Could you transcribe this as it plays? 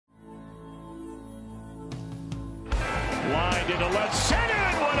Line into left center,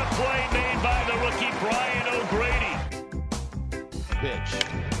 and what a play made by the rookie Brian O'Grady. Pitch.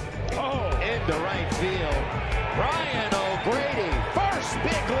 Into right field. Brian O'Grady, first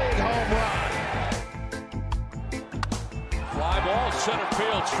big league home run. Fly ball, center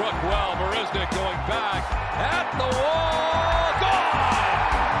field, struck well. Marisnik going back at the wall.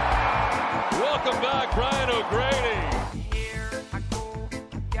 Gone! Welcome back, Brian O'Grady.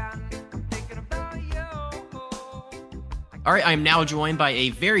 All right, I am now joined by a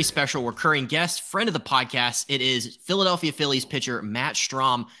very special recurring guest, friend of the podcast. It is Philadelphia Phillies pitcher Matt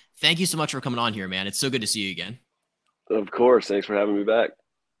Strahm. Thank you so much for coming on here, man. It's so good to see you again. Of course. Thanks for having me back.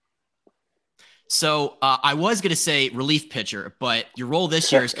 So I was going to say relief pitcher, but your role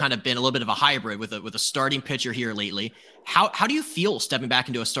this year has kind of been a little bit of a hybrid with a starting pitcher here lately. How do you feel stepping back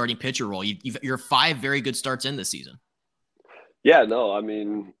into a starting pitcher role? You're 5 very good starts in this season. Yeah, no, I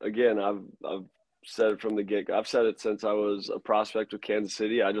mean, again, I've said it from the get-go. I've said it since I was a prospect with Kansas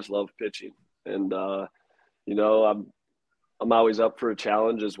City. I just love pitching. And, you know, I'm always up for a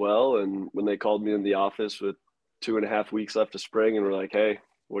challenge as well. And when they called me in the office with 2.5 weeks left of spring and were like, hey,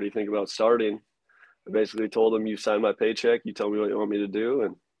 what do you think about starting? I basically told them, you sign my paycheck, you tell me what you want me to do,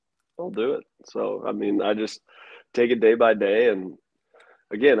 and I'll do it. So, I mean, I just take it day by day. And,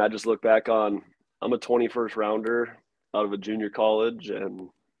 again, I just look back on I'm a 21st rounder out of a junior college, and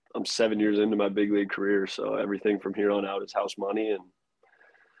I'm 7 years into my big league career. So everything from here on out is house money. And,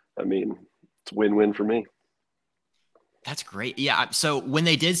 I mean, it's win-win for me. That's great. Yeah. So when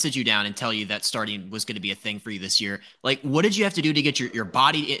they did sit you down and tell you that starting was going to be a thing for you this year, like what did you have to do to get your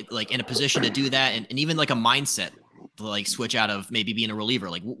body like in a position to do that? And even like a mindset to like switch out of maybe being a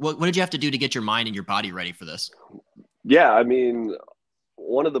reliever? Like what did you have to do to get your mind and your body ready for this? Yeah. I mean,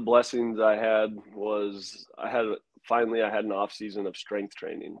 one of the blessings I had was I had an off season of strength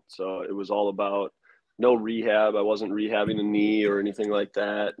training. So it was all about no rehab. I wasn't rehabbing a knee or anything like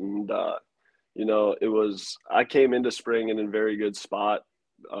that. And, you know, I came into spring in a very good spot,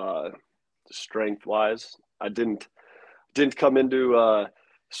 strength wise. I didn't come into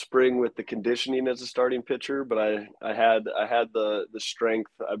spring with the conditioning as a starting pitcher, but I had the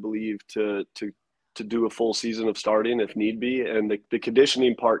strength, I believe, to do a full season of starting if need be. And the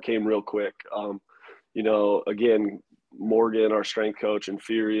conditioning part came real quick. You know, again, Morgan, our strength coach, and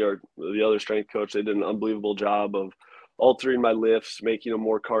Fury, the other strength coach, they did an unbelievable job of altering my lifts, making them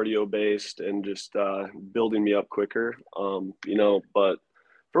more cardio based, and just building me up quicker. You know, but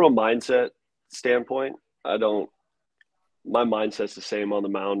from a mindset standpoint, my mindset's the same on the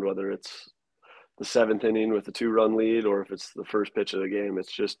mound, whether it's the 7th inning with a 2-run lead or if it's the first pitch of the game.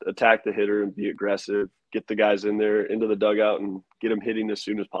 It's just attack the hitter and be aggressive, get the guys in there into the dugout and get them hitting as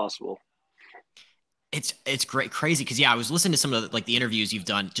soon as possible. It's great, crazy. Cause yeah, I was listening to some of the interviews you've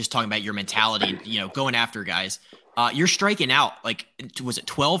done, just talking about your mentality, you know, going after guys. You're striking out, like, was it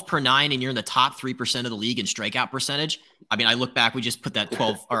 12 per 9 and you're in the top 3% of the league in strikeout percentage? I mean, I look back, we just put that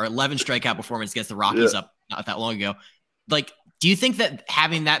 12 or 11 strikeout performance against the Rockies up not that long ago. Like, do you think that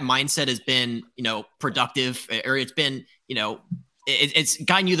having that mindset has been, you know, productive, or it's been, you know, it's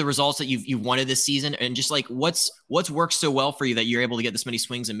gotten you the results that you've wanted this season? And just like, what's worked so well for you that you're able to get this many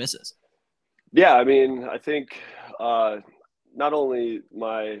swings and misses? Yeah. I mean, I think not only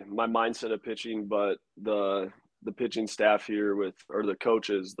my mindset of pitching, but the pitching staff here the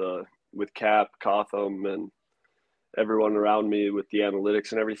coaches, with Cap, Cotham, and everyone around me with the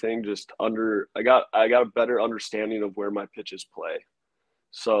analytics and everything, I got a better understanding of where my pitches play.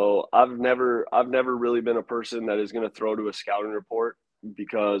 So I've never really been a person that is going to throw to a scouting report,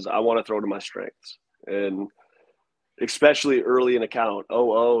 because I want to throw to my strengths. And especially early in a count,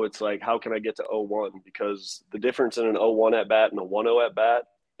 0-0, it's like, how can I get to 0-1? Because the difference in an 0-1 at bat and a 1-0 at bat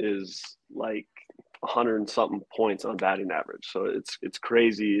is like 100 and something points on batting average. So it's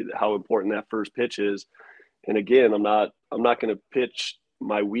crazy how important that first pitch is. And again, I'm not going to pitch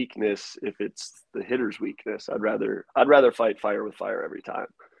my weakness if it's the hitter's weakness. I'd rather fight fire with fire every time.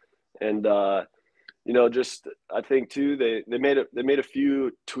 And you know, just I think too, they made a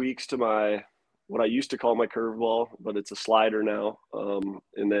few tweaks to what I used to call my curveball, but it's a slider now.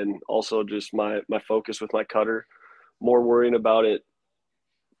 And then also just my focus with my cutter, more worrying about it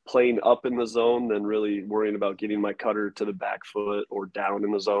playing up in the zone than really worrying about getting my cutter to the back foot or down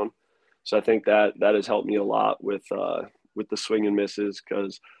in the zone. So I think that has helped me a lot with the swing and misses,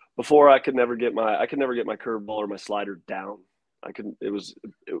 because before I could never get my curveball or my slider down. It was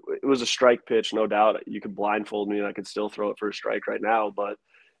a strike pitch, no doubt. You could blindfold me and I could still throw it for a strike right now, but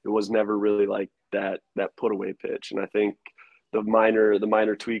it was never really like that put away pitch. And I think the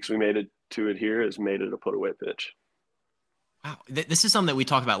minor tweaks we made it to it here has made it a put away pitch. Wow. This is something that we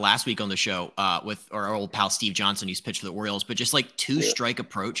talked about last week on the show with our old pal Steve Johnson, who's pitched for the Orioles, but just like two-strike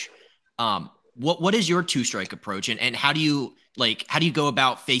approach. What is your two-strike approach, and how do you go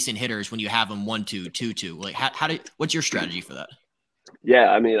about facing hitters when you have them 1-2, 2-2? Like what's your strategy for that? Yeah,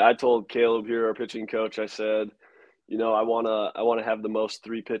 I mean, I told Caleb here, our pitching coach, I said, I wanna have the most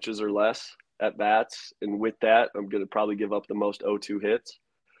 3 pitches or less at bats, and with that, I'm gonna probably give up the most 0-2 hits.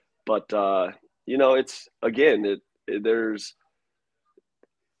 But it's again, there's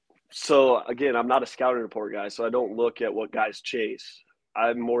so again, I'm not a scouting report guy, so I don't look at what guys chase.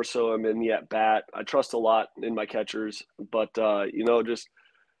 I'm more so I'm in the at bat. I trust a lot in my catchers, but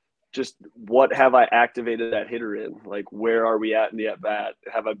just what have I activated that hitter in? Like, where are we at in the at bat?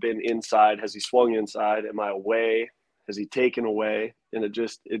 Have I been inside? Has he swung inside? Am I away? Has he taken away? And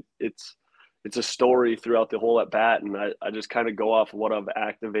it's a story throughout the whole at bat, and I just kind of go off what I've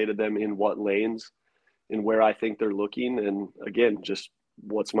activated them in, what lanes, and where I think they're looking, and again, just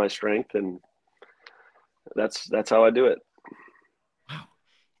what's my strength, and that's how I do it. Wow.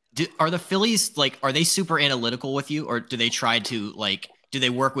 Are the Phillies are they super analytical with you, or do they try to do they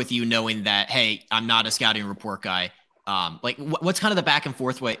work with you knowing that, hey, I'm not a scouting report guy? What's kind of the back and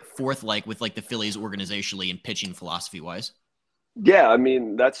forth like with the Phillies organizationally and pitching philosophy wise? Yeah, I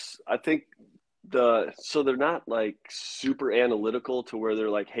mean, I think so they're not like super analytical to where they're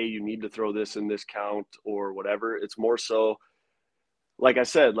like, hey, you need to throw this in this count or whatever. It's more so, like I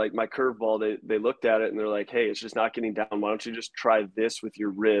said, like my curveball, they looked at it and they're like, hey, it's just not getting down. Why don't you just try this with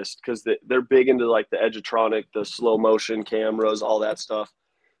your wrist? Because they're big into like the Edgertronic, the slow motion cameras, all that stuff.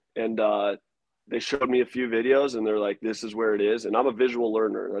 And they showed me a few videos and they're like, this is where it is. And I'm a visual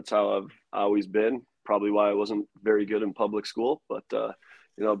learner. That's how I've always been. Probably why I wasn't very good in public school, but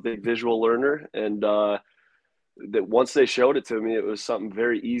big visual learner. And that once they showed it to me, it was something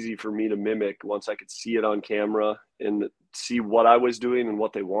very easy for me to mimic once I could see it on camera and see what I was doing and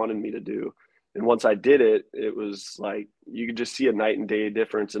what they wanted me to do. And once I did it, it was like you could just see a night and day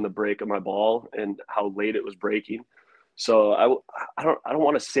difference in the break of my ball and how late it was breaking. So I don't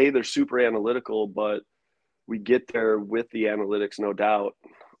want to say they're super analytical, but we get there with the analytics, no doubt.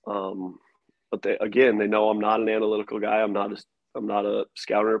 But they know I'm not an analytical guy. I'm not a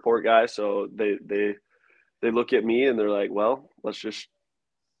scouting report guy. So they look at me and they're like, well, let's just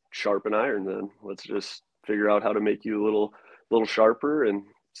sharpen iron then. Let's just figure out how to make you a little sharper and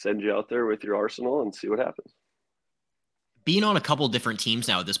send you out there with your arsenal and see what happens. Being on a couple different teams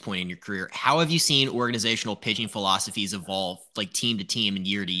now at this point in your career, how have you seen organizational pitching philosophies evolve team to team and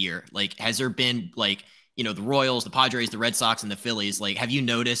year to year? Has there been the Royals, the Padres, the Red Sox, and the Phillies? Have you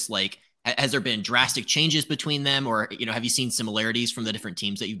noticed has there been drastic changes between them, or have you seen similarities from the different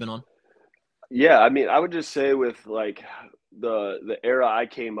teams that you've been on? Yeah, I mean, I would just say with the era I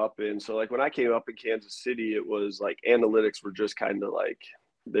came up in. So when I came up in Kansas City, it was analytics were just kind of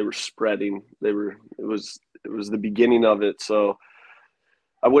they were spreading. It was the beginning of it. So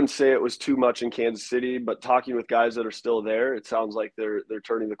I wouldn't say it was too much in Kansas City, but talking with guys that are still there, it sounds like they're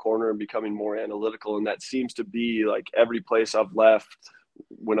turning the corner and becoming more analytical. And that seems to be every place I've left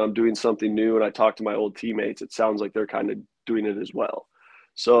when I'm doing something new and I talk to my old teammates, it sounds like they're kind of doing it as well.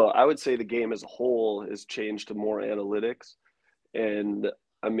 So I would say the game as a whole has changed to more analytics. And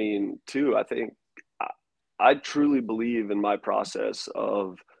I mean, too, I think I truly believe in my process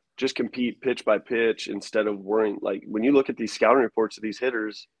of just compete pitch by pitch instead of worrying. When you look at these scouting reports of these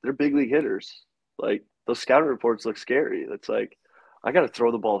hitters, they're big league hitters. Those scouting reports look scary. It's I got to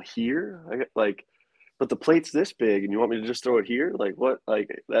throw the ball here. But the plate's this big and you want me to just throw it here? What?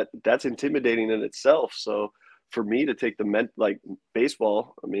 That's intimidating in itself. So for me to take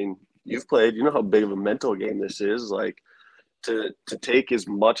baseball, I mean, you've played, you know how big of a mental game this is. To take as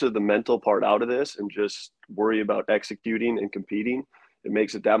much of the mental part out of this and just worry about executing and competing, it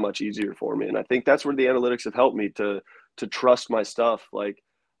makes it that much easier for me. And I think that's where the analytics have helped me to trust my stuff.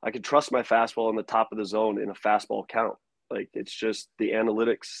 I can trust my fastball in the top of the zone in a fastball count. It's just the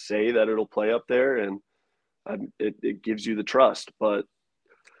analytics say that it'll play up there and it gives you the trust. But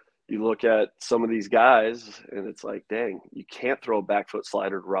you look at some of these guys and it's dang, you can't throw a back foot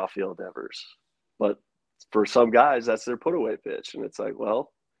slider to Rafael Devers. But for some guys, that's their put away pitch. And it's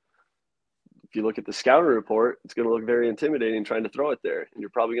well, if you look at the scouting report, it's going to look very intimidating trying to throw it there. And you're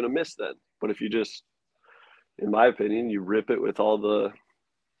probably going to miss then. But if you just, in my opinion, you rip it with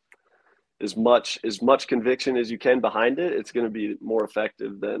as much conviction as you can behind it, it's going to be more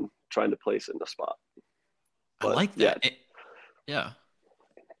effective than trying to place it in a spot. But, I like that. Yeah.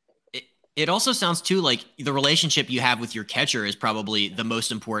 It also sounds too like the relationship you have with your catcher is probably the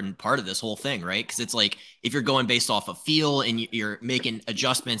most important part of this whole thing, right? Because it's if you're going based off of feel and you're making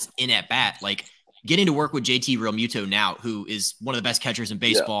adjustments in at bat, getting to work with JT Realmuto now, who is one of the best catchers in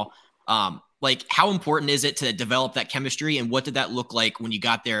baseball. Yeah. Like, how important is it to develop that chemistry, and what did that look like when you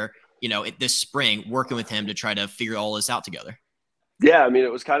got there, this spring, working with him to try to figure all this out together? Yeah, I mean,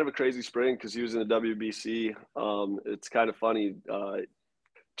 it was kind of a crazy spring because he was in the WBC. It's kind of funny.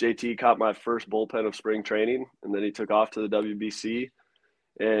 JT caught my first bullpen of spring training, and then he took off to the WBC,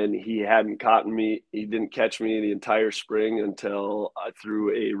 and he hadn't caught me. He didn't catch me the entire spring until I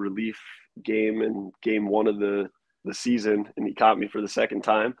threw a relief game in game one of the season, and he caught me for the second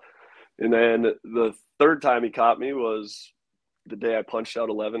time. And then the third time he caught me was the day I punched out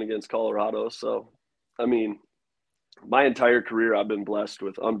 11 against Colorado. So, I mean, my entire career, I've been blessed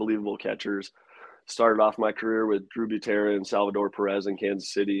with unbelievable catchers. Started off my career with Drew Butera and Salvador Perez in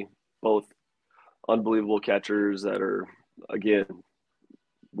Kansas City, both unbelievable catchers that are, again,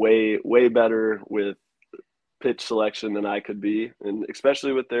 way, way better with pitch selection than I could be, and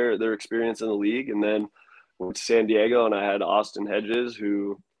especially with their experience in the league. And then went to San Diego, and I had Austin Hedges,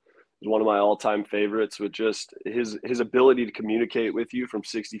 who is one of my all-time favorites, with just his ability to communicate with you from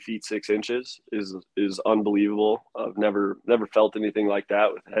 60 feet 6 inches is unbelievable. I've never felt anything like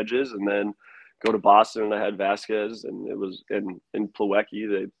that with Hedges. And then go to Boston, and I had Vasquez, and it was and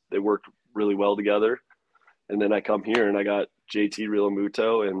Plawecki. They worked really well together. And then I come here, and I got JT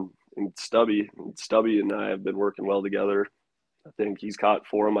Realmuto and Stubby. And Stubby and I have been working well together. I think he's caught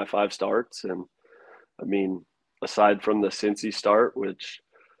 4 of my 5 starts. And I mean, aside from the Cincy start, which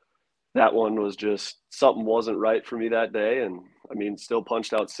that one was just something wasn't right for me that day. And I mean, still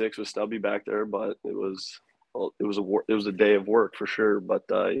punched out 6 with Stubby back there, but it was a day of work for sure. But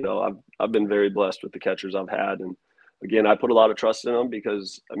I've been very blessed with the catchers I've had, and again, I put a lot of trust in them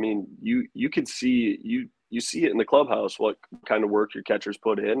because I mean, you can see you see it in the clubhouse what kind of work your catchers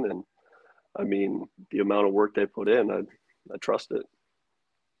put in, and I mean, the amount of work they put in, I trust it.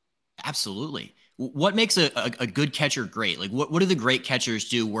 Absolutely. What makes a good catcher great? Like, what do the great catchers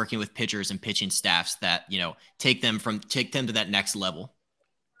do working with pitchers and pitching staffs that, take them to that next level?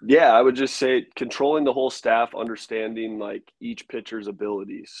 Yeah, I would just say controlling the whole staff, understanding like each pitcher's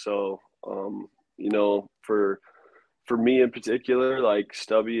abilities. So, for me in particular, like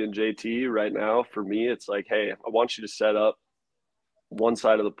Stubby and JT right now, for me, it's like, hey, I want you to set up one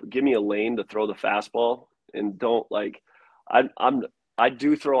side of give me a lane to throw the fastball, and don't like, I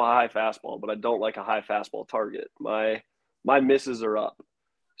do throw a high fastball, but I don't like a high fastball target. My misses are up.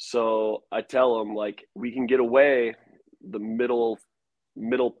 So I tell them, like, we can get away the middle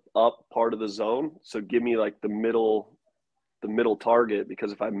up part of the zone. So give me like the middle target,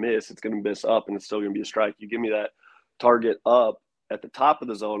 because if I miss, it's going to miss up and it's still going to be a strike. You give me that target up at the top of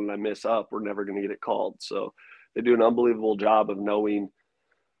the zone and I miss up, we're never going to get it called. So they do an unbelievable job of knowing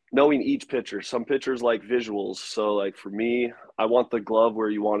each pitcher. Some pitchers like visuals. So like for me, I want the glove where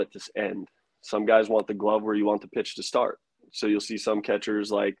you want it to end. Some guys want the glove where you want the pitch to start. So you'll see some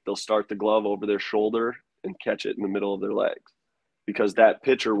catchers, like, they'll start the glove over their shoulder and catch it in the middle of their legs, because that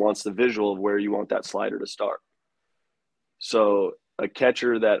pitcher wants the visual of where you want that slider to start. So a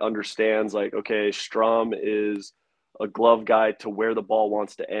catcher that understands, like, okay, Strahm is a glove guy to where the ball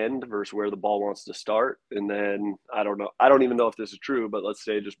wants to end versus where the ball wants to start. And then I don't even know if this is true, but let's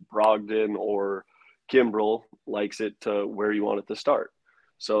say just Brogdon or Kimbrel likes it to where you want it to start.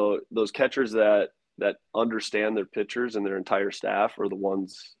 So those catchers that understand their pitchers and their entire staff are the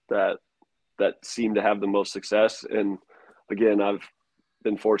ones that seem to have the most success. And again, I've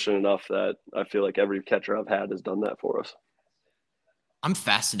been fortunate enough that I feel like every catcher I've had has done that for us. I'm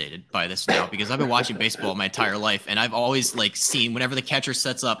fascinated by this now because I've been watching baseball my entire life, and I've always seen whenever the catcher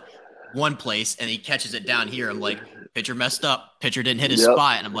sets up one place and he catches it down here, I'm like, pitcher messed up, pitcher didn't hit his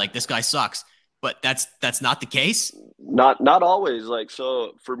spot, and I'm like, this guy sucks. But that's not the case. Not always. Like,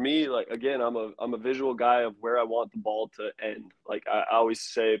 so for me, like, again, I'm a visual guy of where I want the ball to end. Like, I always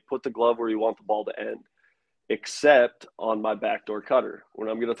say, put the glove where you want the ball to end, except on my backdoor cutter. When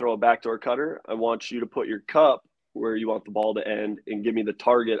I'm going to throw a backdoor cutter, I want you to put your cup where you want the ball to end and give me the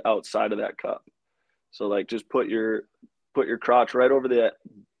target outside of that cup. So like, just put your crotch right over the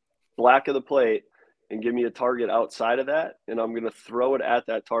black of the plate and give me a target outside of that, and I'm going to throw it at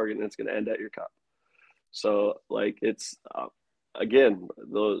that target, and it's going to end at your cup. So like, it's again,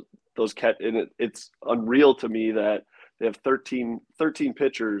 it's unreal to me that they have 13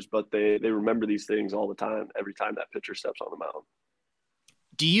 pitchers, but they remember these things all the time, every time that pitcher steps on the mound.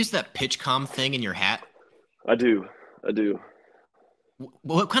 Do you use that pitch comm thing in your hat? I do.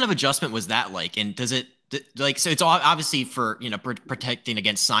 What kind of adjustment was that like? And does it so it's obviously for, protecting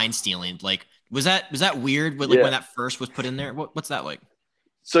against sign stealing. Like, was that weird when that first was put in there? What's that like?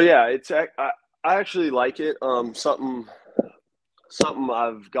 So yeah, I actually like it. Something something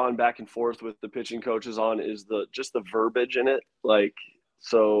I've gone back and forth with the pitching coaches on is just the verbiage in it. Like,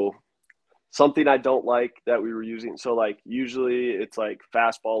 so something I don't like that we were using. So like usually it's like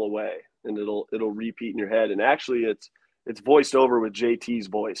fastball away and it'll repeat in your head. And actually it's voiced over with JT's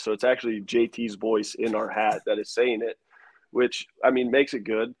voice. So it's actually JT's voice in our hat that is saying it, which I mean makes it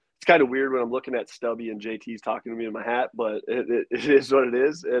good. It's kind of weird when I'm looking at Stubby and JT's talking to me in my hat, but it is what it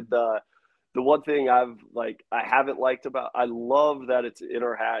is. And the one thing I haven't liked about, I love that it's in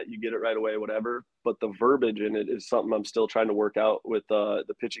our hat, you get it right away, whatever. But the verbiage in it is something I'm still trying to work out with the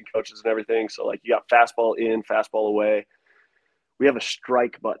pitching coaches and everything. So like you got fastball in, fastball away. We have a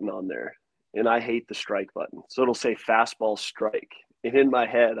strike button on there, and I hate the strike button. So it'll say fastball strike. And in my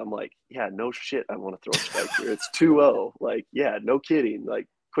head, I'm like, yeah, no shit, I want to throw a strike here. It's 2-0. Like, yeah, no kidding. Like,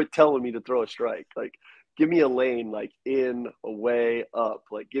 quit telling me to throw a strike. Like, give me a lane, like in, away, up.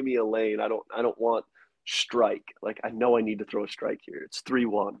 Like, give me a lane. I don't want strike. Like, I know I need to throw a strike here. It's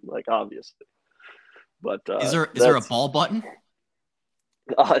 3-1, like obviously. But is there a ball button?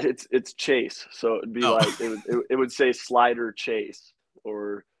 It's chase. So it'd be like it would say slider chase,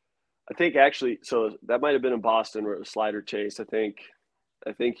 or I think actually. So that might have been in Boston where it was slider chase. I think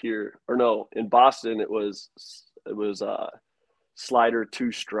here, or no, in Boston it was slider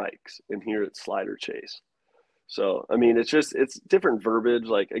 2 strikes, and here it's slider chase. So I mean, it's different verbiage.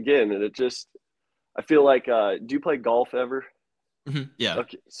 Like again, and I feel like do you play golf ever? Mm-hmm. Yeah.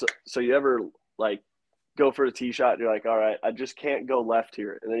 Okay, so you ever like go for a tee shot and you're like, all right, I just can't go left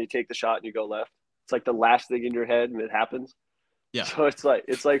here, and then you take the shot and you go left. It's like the last thing in your head, and it happens. Yeah. So it's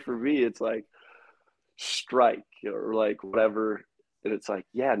like for me, it's like strike or like whatever, and it's like,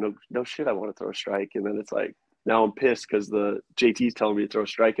 yeah, no shit, I want to throw a strike, and then it's like now I'm pissed because the JT's telling me to throw a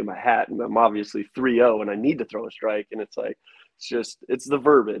strike in my hat, and I'm obviously 3-0, and I need to throw a strike, and it's like it's the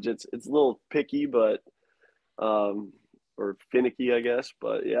verbiage. It's a little picky, but or finicky, I guess.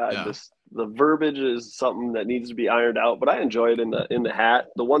 But yeah. The verbiage is something that needs to be ironed out. But I enjoy it in the hat.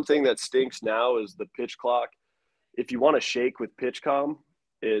 The one thing that stinks now is the pitch clock. If you want to shake with PitchCom,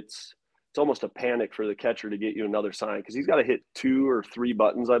 it's almost a panic for the catcher to get you another sign, because he's got to hit 2 or 3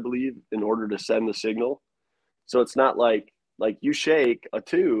 buttons, I believe, in order to send the signal. So it's not like you shake a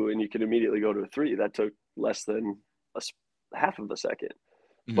 2 and you can immediately go to a 3. That took less than half of a second.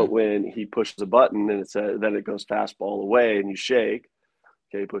 Mm-hmm. But when he pushes a button and then it goes fastball away and you shake,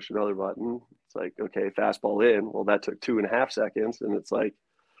 okay, push another button. It's like, okay, fastball in. Well, that took 2.5 seconds. And it's like,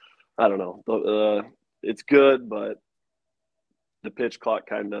 I don't know. It's good, but the pitch clock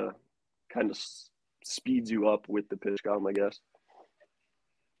kind of speeds you up with the pitch com, I guess.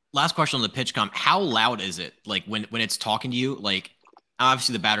 Last question on the pitch com. How loud is it? Like when it's talking to you, like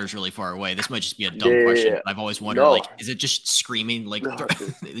obviously the batter's really far away. This might just be a dumb question. I've always wondered, like, is it just screaming like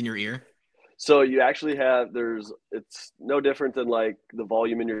in your ear? So you actually have, it's no different than like the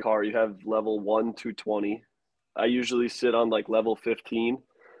volume in your car. You have level 1 to 20. I usually sit on like level 15.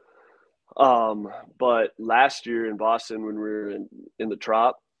 But last year in Boston, when we were in the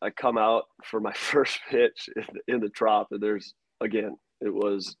Trop, I come out for my first pitch in the Trop, and it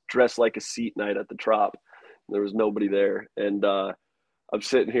was dressed like a seat night at the Trop. There was nobody there. And, I'm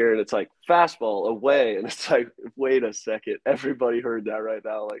sitting here and it's like fastball away. And it's like, wait a second. Everybody heard that right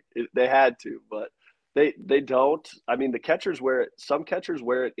now. Like they had to, but they don't. I mean, the catchers wear it. Some catchers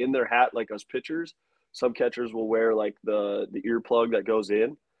wear it in their hat, like us pitchers. Some catchers will wear like the earplug that goes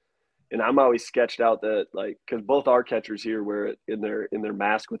in. And I'm always sketched out that like, cause both our catchers here wear it in their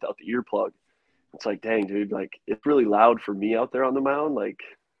mask without the earplug. It's like, dang dude, like it's really loud for me out there on the mound. Like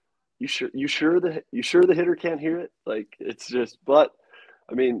you sure the hitter can't hear it? Like it's just, but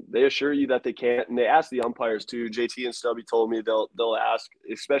I mean, they assure you that they can't, and they ask the umpires too. JT and Stubby told me they'll ask,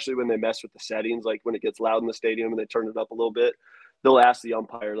 especially when they mess with the settings, like when it gets loud in the stadium and they turn it up a little bit, they'll ask the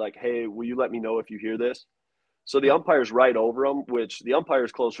umpire like, "Hey, will you let me know if you hear this?" So the umpire's right over them, which the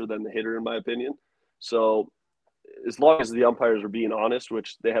umpire's closer than the hitter in my opinion. So as long as the umpires are being honest,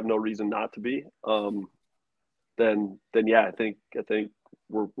 which they have no reason not to be, then yeah, I think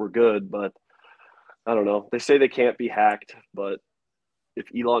we're good. But I don't know. They say they can't be hacked, but if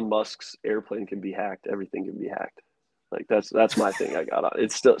Elon Musk's airplane can be hacked, everything can be hacked. Like that's my thing I got on.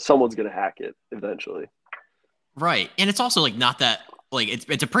 It's still someone's going to hack it eventually. Right. And it's also like not that like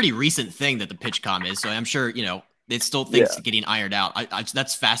it's a pretty recent thing that the pitch com is. So I'm sure, it's still things getting ironed out.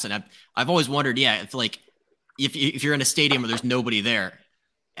 That's fascinating. I've always wondered, it's like if you're in a stadium where there's nobody there,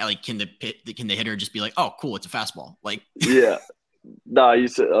 like can the hitter just be like, "Oh, cool, it's a fastball." Like yeah. No, you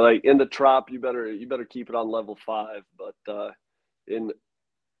said like in the Trop, you better keep it on level 5, but in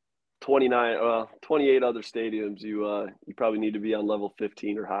 28 other stadiums, you probably need to be on level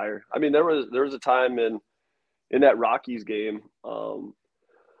 15 or higher. I mean, there was a time in in that Rockies game,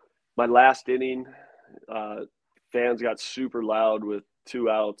 my last inning, fans got super loud with 2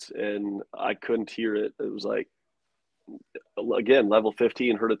 outs, and I couldn't hear it. It was like, again, level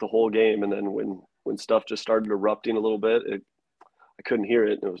 15, heard it the whole game, and then when stuff just started erupting a little bit, I couldn't hear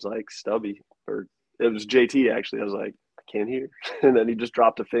it, and it was like Stubby, or it was JT actually. I was like, I can't hear, and then he just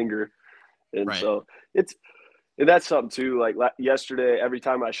dropped a finger, and Right. so and that's something too. Like yesterday, every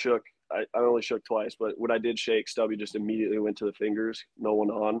time I shook, I only shook twice, but when I did shake, Stubby just immediately went to the fingers, no one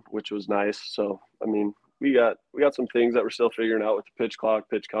on, which was nice. So I mean, we got some things that we're still figuring out with the pitch clock,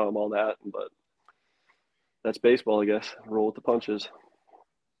 pitch comm, all that, but that's baseball, I guess. Roll with the punches.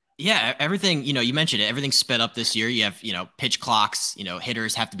 Yeah, everything, you mentioned it. Everything's sped up this year. You have, pitch clocks,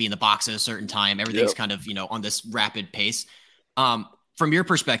 hitters have to be in the box at a certain time. Everything's Yep. kind of, on this rapid pace. From your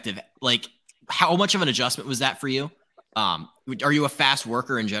perspective, like how much of an adjustment was that for you? Are you a fast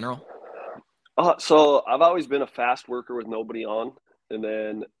worker in general? So I've always been a fast worker with nobody on, and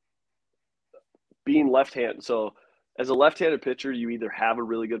then being left-handed. So as a left-handed pitcher, you either have a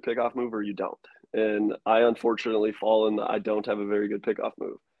really good pickoff move or you don't. And I unfortunately fall in I don't have a very good pickoff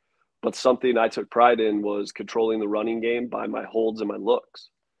move. But something I took pride in was controlling the running game by my holds and my looks.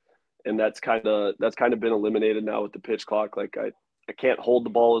 And that's kind of been eliminated now with the pitch clock. Like I can't hold the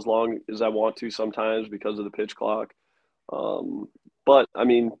ball as long as I want to sometimes because of the pitch clock. But I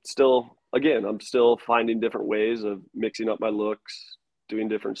mean, still, again, I'm still finding different ways of mixing up my looks, doing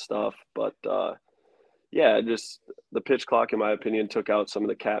different stuff. But yeah, just the pitch clock, in my opinion, took out some of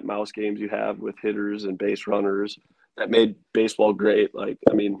the cat mouse games you have with hitters and base runners that made baseball great. Like,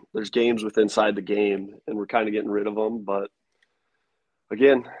 I mean, there's games with inside the game, and we're kind of getting rid of them. But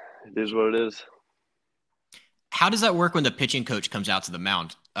again, it is what it is. How does that work when the pitching coach comes out to the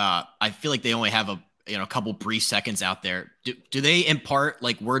mound? I feel like they only have a couple brief seconds out there. Do they impart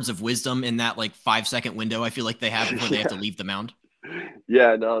like words of wisdom in that like 5-second window? I feel like they have before they have to leave the mound.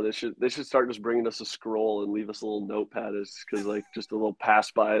 Yeah, no, they should start just bringing us a scroll and leave us a little notepad, because like just a little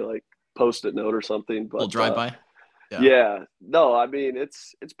pass by, like post-it note or something. A little But drive by. yeah, no, I mean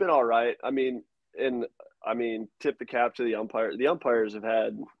it's been all right. I mean, tip the cap to the umpire. The umpires have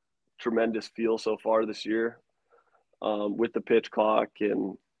had tremendous feel so far this year, with the pitch clock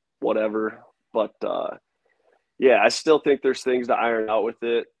and whatever. But yeah, I still think there's things to iron out with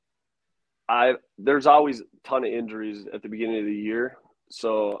it. There's always a ton of injuries at the beginning of the year.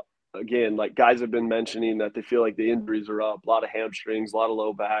 So again, like guys have been mentioning that they feel like the injuries are up, a lot of hamstrings, a lot of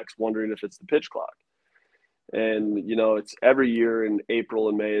low backs, wondering if it's the pitch clock. And it's every year in April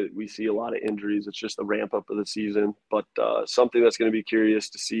and May we see a lot of injuries. It's just the ramp up of the season. But something that's going to be curious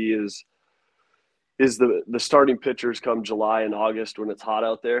to see is the starting pitchers come July and August when it's hot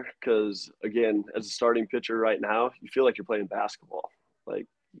out there. Because again, as a starting pitcher right now, you feel like you're playing basketball. Like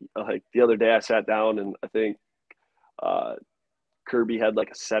the other day I sat down and I think Kirby had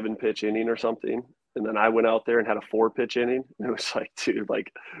like a 7-pitch inning or something. And then I went out there and had a 4-pitch inning. And it was like, dude,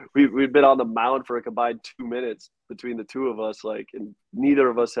 like we've been on the mound for a combined 2 minutes between the two of us. Like, and neither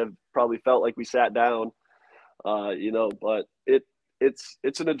of us have probably felt like we sat down, but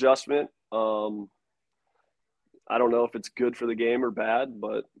it's an adjustment. I don't know if it's good for the game or bad,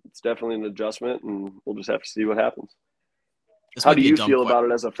 but it's definitely an adjustment, and we'll just have to see what happens. How do you feel about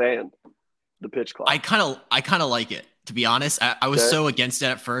it as a fan? The pitch clock. I kind of like it, to be honest. I was so against it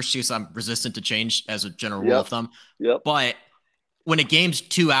at first because I'm resistant to change as a general rule of thumb. Yep. But when a game's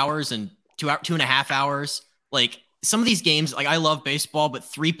 2 hours and 2.5 hours, like some of these games, like I love baseball, but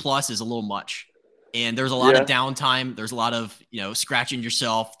 3+ is a little much. And there's a lot of downtime. There's a lot of, scratching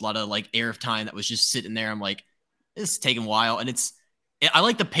yourself, a lot of like air time that was just sitting there. I'm like, this is taking a while. And I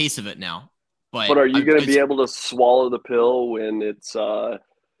like the pace of it now. But are you going to be able to swallow the pill when it's 2-2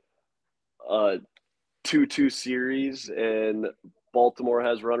 series and Baltimore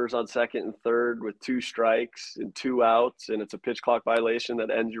has runners on second and third with 2 strikes and 2 outs, and it's a pitch clock violation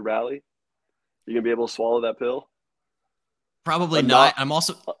that ends your rally? You going to be able to swallow that pill? Probably not. I'm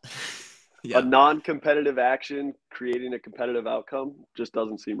also a non-competitive action creating a competitive outcome just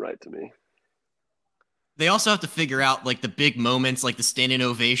doesn't seem right to me. They also have to figure out like the big moments, like the standing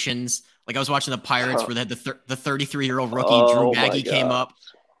ovations. Like I was watching the Pirates where they had the 33-year-old rookie Drew Maggi came up,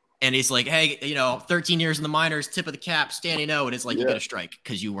 and he's like, "Hey, 13 years in the minors, tip of the cap, standing O," and it's like you get a strike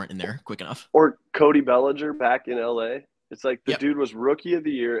because you weren't in there quick enough. Or Cody Bellinger back in LA. It's like the dude was rookie of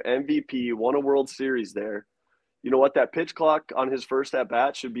the year, MVP, won a World Series there. You know what? That pitch clock on his first at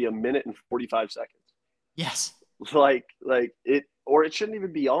bat should be 1 minute and 45 seconds. Yes. Like it, or it shouldn't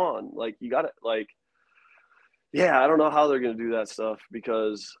even be on. Like you got to yeah, I don't know how they're going to do that stuff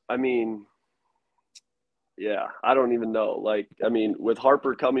because, I mean, Yeah, I don't even know. Like, I mean, with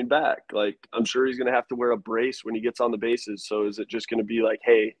Harper coming back, like, I'm sure he's going to have to wear a brace when he gets on the bases. So is it just going to be like,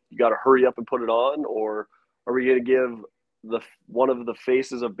 hey, you got to hurry up and put it on? Or are we going to give one of the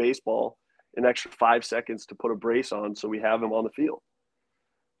faces of baseball an extra 5 seconds to put a brace on so we have him on the field?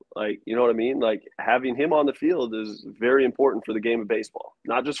 Like, you know what I mean? Like, having him on the field is very important for the game of baseball,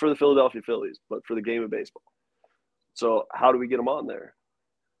 not just for the Philadelphia Phillies, but for the game of baseball. So how do we get him on there?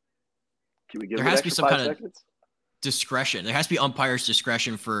 Can we give There him an has to be extra some 5 kind of seconds? discretion. There has to be umpires'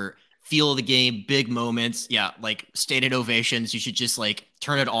 discretion for feel of the game, big moments. Yeah, like stated ovations. You should just like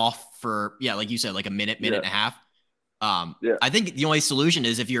turn it off for, yeah, like you said, like a minute Yeah. and a half. Yeah. I think the only solution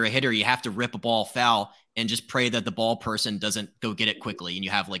is if you're a hitter, you have to rip a ball foul and just pray that the ball person doesn't go get it quickly and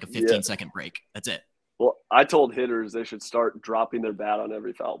you have like a 15-second break. That's it. Well, I told hitters they should start dropping their bat on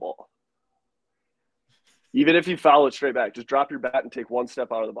every foul ball. Even if you foul it straight back, just drop your bat and take one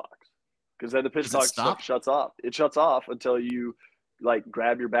step out of the box. Because then the pitch clock shuts off. It shuts off until you like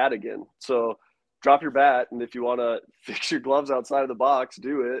grab your bat again. So drop your bat, and if you want to fix your gloves outside of the box,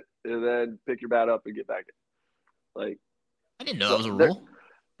 do it, and then pick your bat up and get back in. Like, I didn't know that was a rule.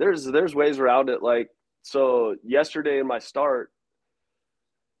 There's ways around it. Like, so yesterday in my start,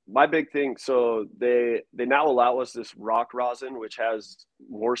 my big thing, so they now allow us this rock rosin, which has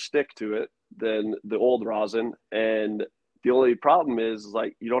more stick to it than the old rosin. And the only problem is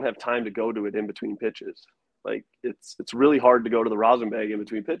like you don't have time to go to it in between pitches. Like it's really hard to go to the rosin bag in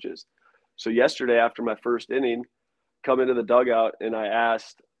between pitches. So yesterday after my first inning, come into the dugout and I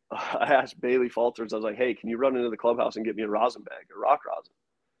asked Bailey Falters, I was like, hey, can you run into the clubhouse and get me a rosin bag, a rock rosin?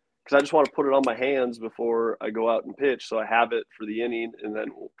 Because I just want to put it on my hands before I go out and pitch, so I have it for the inning, and then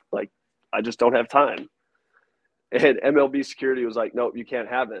like I just don't have time. And MLB security was like, nope, you can't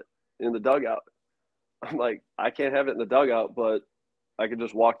have it in the dugout. I'm like, I can't have it in the dugout, but I can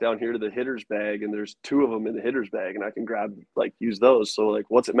just walk down here to the hitter's bag, and there's 2 of them in the hitter's bag, and I can use those. So like,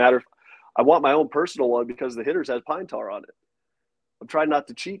 what's it matter? I want my own personal one because the hitter's has pine tar on it. I'm trying not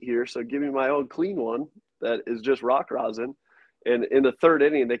to cheat here, so give me my own clean one that is just rock rosin. And in the 3rd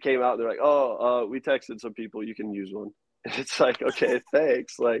inning, they came out and they're like, oh, we texted some people, you can use one. And it's like, okay,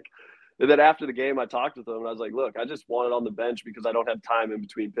 thanks. Like, and then after the game, I talked with them and I was like, look, I just want it on the bench because I don't have time in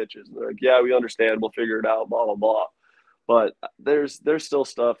between pitches. And they're like, yeah, we understand. We'll figure it out, blah, blah, blah. But there's still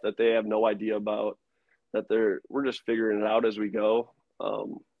stuff that they have no idea about that we're just figuring it out as we go.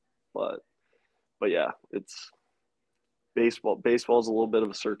 But yeah, it's baseball. Baseball's a little bit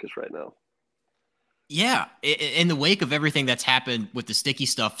of a circus right now. Yeah. In the wake of everything that's happened with the sticky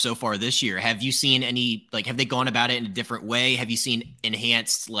stuff so far this year, have you seen any, like, have they gone about it in a different way? Have you seen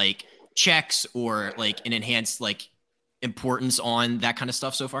enhanced, like, checks or, like, an enhanced, like, importance on that kind of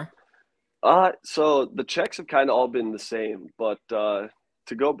stuff so far? So the checks have kind of all been the same, but to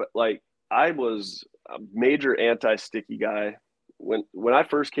go, like, I was a major anti-sticky guy. When I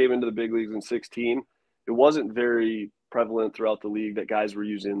first came into the big leagues in 16, it wasn't very prevalent throughout the league that guys were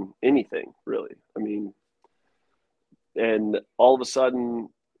using anything really. I mean, and all of a sudden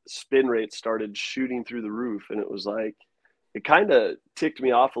spin rates started shooting through the roof, and it was like, it kind of ticked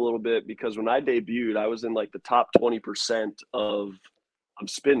me off a little bit because when I debuted, I was in like the top 20% of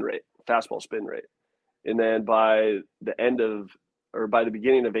spin rate, fastball spin rate. And then by the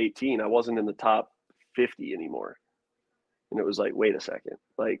beginning of 18, I wasn't in the top 50 anymore. And it was like, wait a second,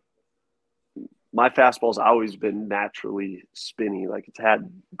 like, my fastball's always been naturally spinny. Like, it's had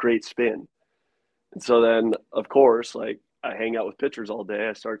great spin. And so then, of course, like, I hang out with pitchers all day.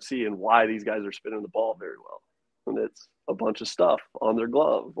 I start seeing why these guys are spinning the ball very well. And it's a bunch of stuff on their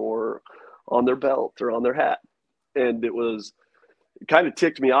glove or on their belt or on their hat. And it kind of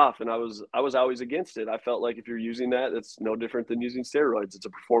ticked me off. And I was always against it. I felt like if you're using that, it's no different than using steroids. It's a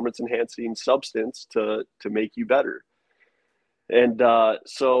performance enhancing substance to make you better. And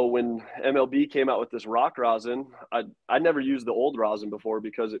so when MLB came out with this rock rosin, I never used the old rosin before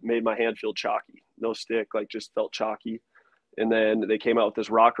because it made my hand feel chalky. No stick, like, just felt chalky. And then they came out with this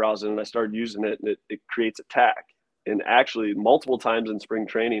rock rosin, and I started using it, and it creates a tack. And actually, multiple times in spring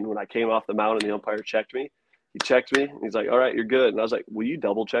training, when I came off the mound and the umpire checked me, he checked me, and he's like, all right, you're good. And I was like, will you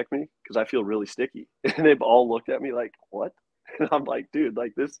double check me? Because I feel really sticky. And they've all looked at me like, what? And I'm like, dude,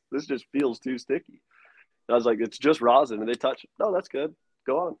 like, this just feels too sticky. I was like, it's just rosin. And they touch it. No, that's good.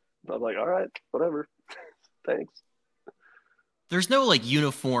 Go on. I'm like, all right, whatever. Thanks. There's no, like,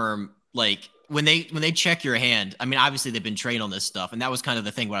 uniform, like, when they check your hand. I mean, obviously they've been trained on this stuff. And that was kind of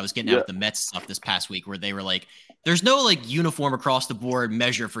the thing when I was getting out of the Mets stuff this past week, where they were like, there's no, like, uniform across the board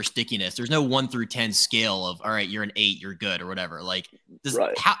measure for stickiness. There's no 1 through 10 scale of, all right, you're an 8, you're good, or whatever. Like,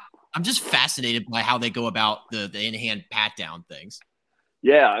 I'm just fascinated by how they go about the in-hand pat down things.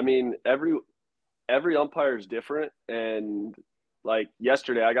 Yeah. I mean, every umpire is different. And like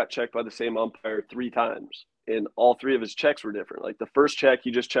yesterday, I got checked by the same umpire 3 times, and all 3 of his checks were different. Like the first check,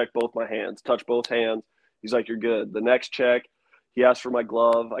 he just checked both my hands, touched both hands. He's like, "You're good." The next check, he asked for my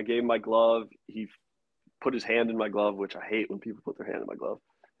glove. I gave him my glove. He put his hand in my glove, which I hate when people put their hand in my glove.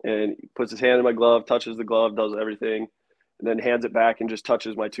 And he puts his hand in my glove, touches the glove, does everything, and then hands it back and just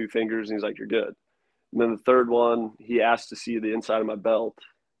touches my 2 fingers. And he's like, "You're good." And then the third one, he asked to see the inside of my belt,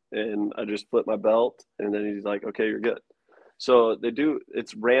 and I just flipped my belt, and then he's like, "Okay, you're good." So they do.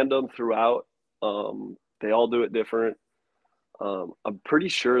 It's random throughout. They all do it different. I'm pretty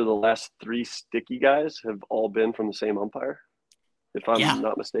sure the last 3 sticky guys have all been from the same umpire, if I'm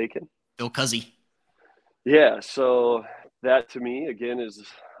not mistaken. Bill Cuzzy. Yeah, so that to me again is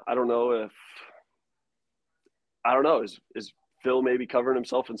I don't know. Is Phil maybe covering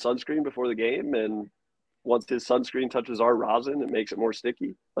himself in sunscreen before the game, and once his sunscreen touches our rosin, it makes it more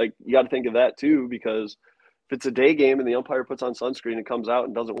sticky. Like you got to think of that too, because if it's a day game and the umpire puts on sunscreen and comes out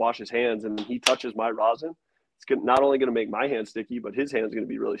and doesn't wash his hands and he touches my rosin, it's not only going to make my hand sticky, but his hand's going to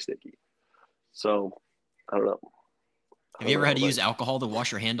be really sticky. So I don't know. Have you ever had to use alcohol to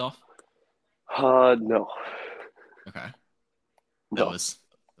wash your hand off? No. Okay. No. That was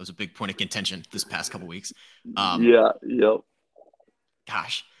a big point of contention this past couple weeks. Yeah. Yep.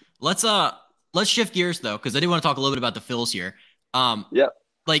 Gosh, let's shift gears though, because I do want to talk a little bit about the Phils here. Yeah.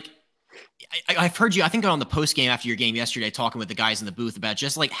 Like I've heard you, I think on the post game after your game yesterday, talking with the guys in the booth about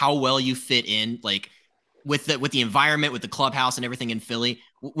just like how well you fit in, like with the environment, with the clubhouse and everything in Philly.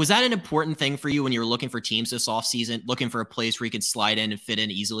 Was that an important thing for you when you were looking for teams this offseason, looking for a place where you could slide in and fit in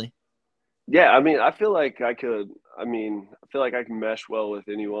easily? Yeah, I mean, I feel like I can mesh well with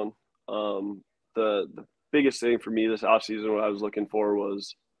anyone. The biggest thing for me this offseason, what I was looking for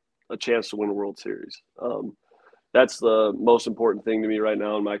was a chance to win a World Series. That's the most important thing to me right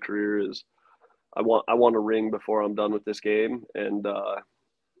now in my career is I want a ring before I'm done with this game. And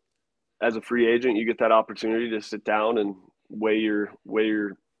as a free agent, you get that opportunity to sit down and weigh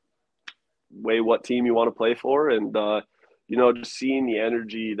what team you want to play for. And, just seeing the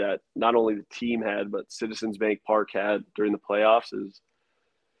energy that not only the team had, but Citizens Bank Park had during the playoffs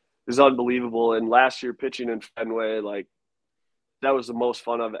is unbelievable. And last year pitching in Fenway, like that was the most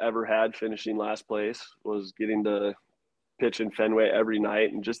fun I've ever had finishing last place, was getting to pitch in Fenway every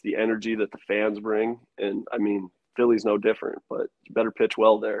night and just the energy that the fans bring. And I mean, Philly's no different, but you better pitch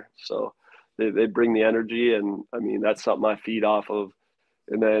well there. So they bring the energy, and I mean, that's something I feed off of.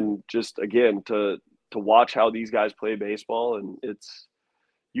 And then just again, to watch how these guys play baseball, and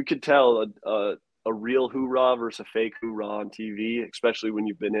you could tell a real hoorah versus a fake hoorah on TV, especially when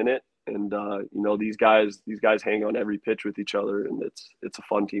you've been in it. And these guys hang on every pitch with each other, and it's a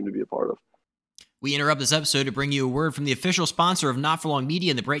fun team to be a part of. We interrupt this episode to bring you a word from the official sponsor of Not For Long Media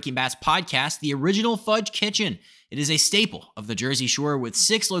and the Breaking Bats podcast, the Original Fudge Kitchen. It is a staple of the Jersey Shore with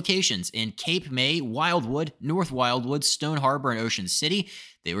 6 locations in Cape May, Wildwood, North Wildwood, Stone Harbor, and Ocean City.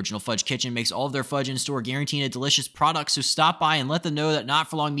 The Original Fudge Kitchen makes all of their fudge in-store guaranteeing a delicious product, so stop by and let them know that Not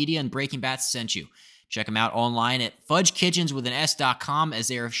For Long Media and Breaking Bats sent you. Check them out online at fudgekitchens.com as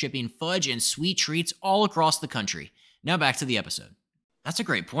they are shipping fudge and sweet treats all across the country. Now back to the episode. That's a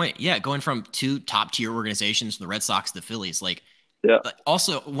great point. Yeah, going from 2 top-tier organizations, the Red Sox to the Phillies, yeah.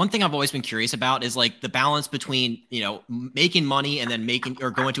 Also, one thing I've always been curious about is like the balance between, making money and then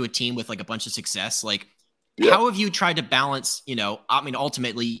going to a team with like a bunch of success. Like, how have you tried to balance,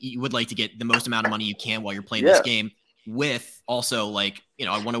 ultimately you would like to get the most amount of money you can while you're playing this game with also like,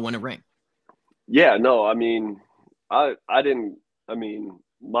 I want to win a ring. Yeah, no, I mean, my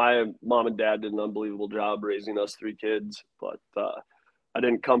mom and dad did an unbelievable job raising us 3 kids, but I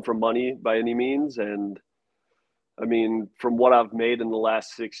didn't come from money by any means. And I mean, from what I've made in the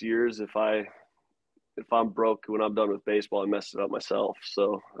last 6 years, if I'm broke when I'm done with baseball, I messed it up myself.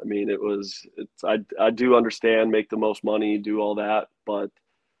 So, I mean, I do understand, make the most money, do all that, but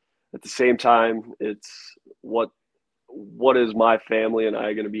at the same time, it's what is my family and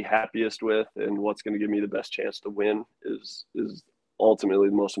I going to be happiest with, and what's going to give me the best chance to win is ultimately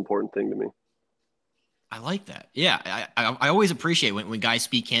the most important thing to me. I like that. Yeah. I always appreciate when guys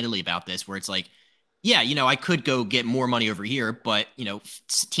speak candidly about this, where it's like, yeah, I could go get more money over here, but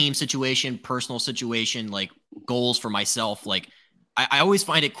team situation, personal situation, like goals for myself. Like I always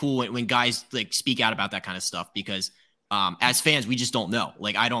find it cool when guys like speak out about that kind of stuff, because as fans, we just don't know.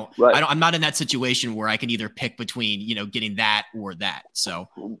 Like I'm not in that situation where I can either pick between, getting that or that. So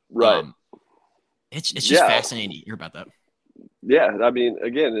it's just fascinating to hear about that. Yeah. I mean,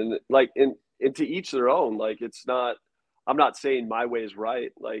 again, and to each their own. Like I'm not saying my way is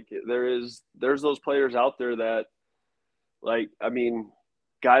right. Like there's those players out there that, like, I mean,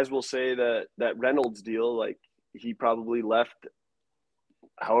 guys will say that Reynolds deal, like he probably left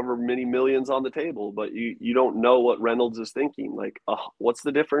however many millions on the table, but you don't know what Reynolds is thinking. Like, what's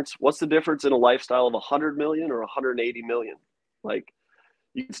the difference? What's the difference in a lifestyle of 100 million or 180 million? Like,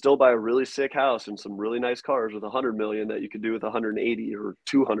 you can still buy a really sick house and some really nice cars with 100 million that you could do with 180 or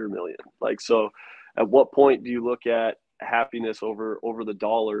 200 million. Like, so at what point do you look at happiness over the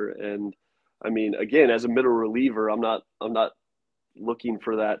dollar? And I mean, again, as a middle reliever, I'm not looking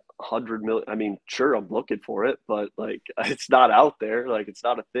for that 100 million. I mean, sure, I'm looking for it, but like, it's not out there. Like, it's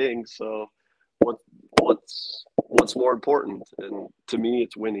not a thing. So what's more important? And to me,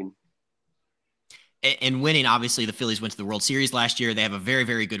 it's winning. And winning, obviously, the Phillies went to the World Series last year. They have a very,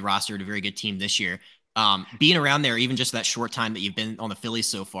 very good roster and a very good team this year. Being around there, even just that short time that you've been on the Phillies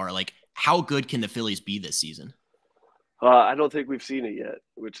so far, like, how good can the Phillies be this season? I don't think we've seen it yet,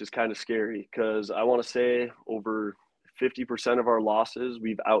 which is kind of scary because I want to say over 50% of our losses,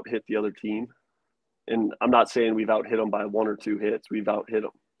 we've out hit the other team. And I'm not saying we've out hit them by 1 or 2 hits. We've out hit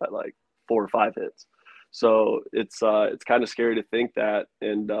them by like 4 or 5 hits. So it's kind of scary to think that.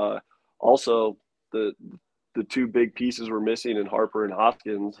 And also the 2 big pieces we're missing in Harper and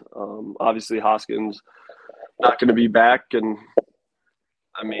Hoskins. Obviously Hoskins not going to be back, and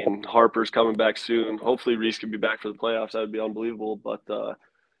I mean Harper's coming back soon. Hopefully Reese can be back for the playoffs. That would be unbelievable. But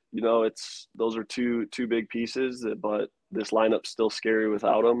you know, those are two big pieces. But this lineup's still scary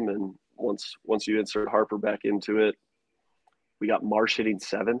without them. And once you insert Harper back into it, we got Marsh hitting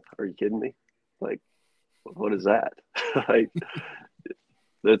 7th. Are you kidding me? Like, what is that? Like,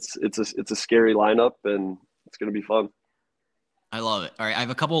 it's a scary lineup, and it's going to be fun. I love it. All right, I have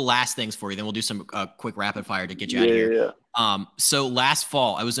a couple last things for you. Then we'll do some quick rapid fire to get you out of here. Yeah. So last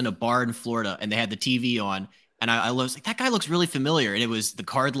fall, I was in a bar in Florida, and they had the TV on, and I was like, that guy looks really familiar. And it was The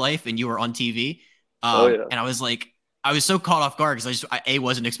Card Life, and you were on TV. And I was like, I was so caught off guard because I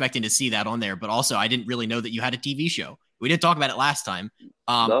wasn't expecting to see that on there, but also I didn't really know that you had a TV show. We didn't talk about it last time.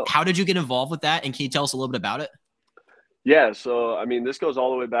 No. How did you get involved with that? And can you tell us a little bit about it? Yeah, so I mean, this goes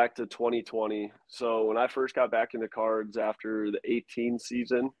all the way back to 2020. So when I first got back into cards after the 18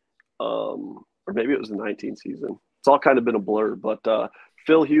 season, or maybe it was the 19 season. It's all kind of been a blur. But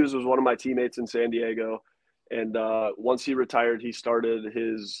Phil Hughes was one of my teammates in San Diego, and once he retired, he started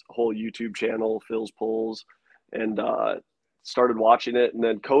his whole YouTube channel, Phil's Pulls, and started watching it. And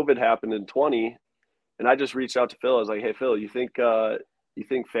then COVID happened in 20, and I just reached out to Phil. I was like, "Hey, Phil, you think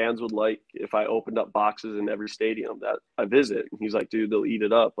fans would like if I opened up boxes in every stadium that I visit?" And he's like, "Dude, they'll eat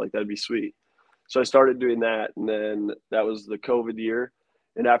it up. Like, that'd be sweet." So I started doing that. And then that was the COVID year.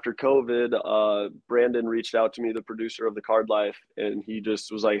 And after COVID, Brandon reached out to me, the producer of The Card Life. And he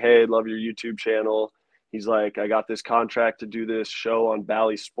just was like, "Hey, love your YouTube channel." He's like, "I got this contract to do this show on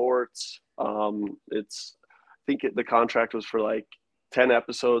Bally Sports." I think the contract was for like 10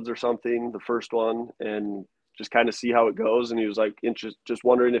 episodes or something, the first one. And just kind of see how it goes. And he was like, just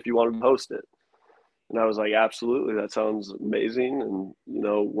wondering if you wanted to host it. And I was like, absolutely. That sounds amazing. And, you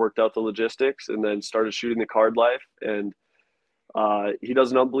know, worked out the logistics and then started shooting The Card Life. And he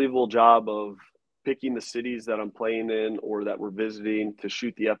does an unbelievable job of picking the cities that I'm playing in or that we're visiting to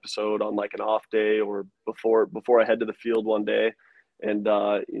shoot the episode on like an off day or before I head to the field one day. And,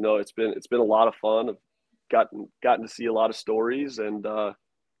 you know, it's been a lot of fun. I've gotten to see a lot of stories, and,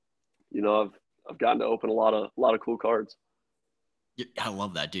 you know, I've gotten to open a lot of cool cards. I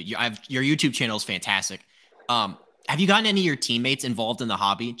love that, dude. Your YouTube channel is fantastic. Have you gotten any of your teammates involved in the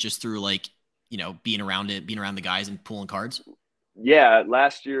hobby just through like, you know, being around the guys and pulling cards? Yeah,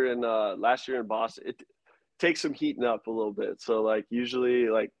 last year in Boston, it takes some heating up a little bit. So like usually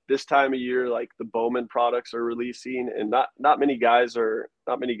like this time of year, like the Bowman products are releasing, and not many guys are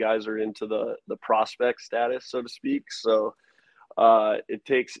into the prospect status, so to speak. So it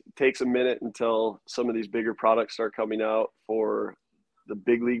takes a minute until some of these bigger products start coming out for the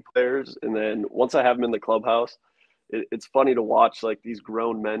big league players. And then once I have them in the clubhouse, it's funny to watch like these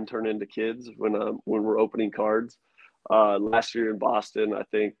grown men turn into kids when we're opening cards. Last year in Boston, I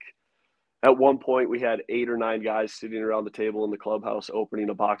think at one point we had 8 or 9 guys sitting around the table in the clubhouse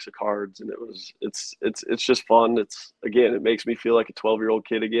opening a box of cards, and it's just fun. It makes me feel like a 12-year-old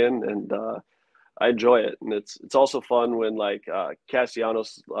kid again, and I enjoy it. And it's also fun when like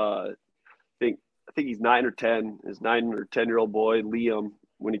Castellanos, I think he's 9 or 10, his 9 or 10-year-old boy Liam,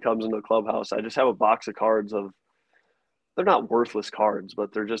 when he comes into the clubhouse, I just have a box of cards of, they're not worthless cards,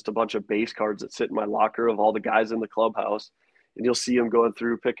 but they're just a bunch of base cards that sit in my locker of all the guys in the clubhouse. And you'll see him going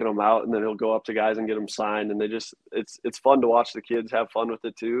through, picking them out, and then he'll go up to guys and get them signed. And it's fun to watch the kids have fun with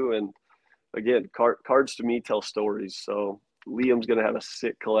it too. And again, cards to me tell stories. So Liam's going to have a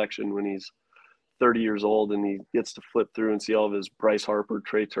sick collection when he's 30 years old, and he gets to flip through and see all of his Bryce Harper,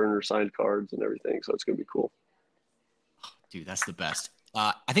 Trey Turner signed cards and everything. So it's going to be cool. Dude, that's the best.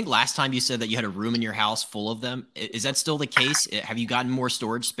 I think last time you said that you had a room in your house full of them. Is that still the case? Have you gotten more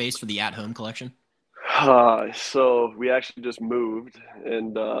storage space for the at-home collection? So we actually just moved,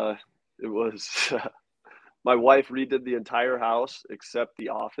 and it was my wife redid the entire house except the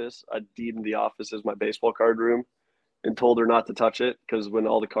office. I deemed the office as my baseball card room and told her not to touch it because when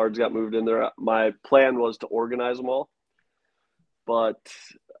all the cards got moved in there, my plan was to organize them all, but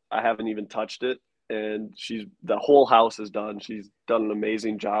I haven't even touched it. And the whole house is done. She's done an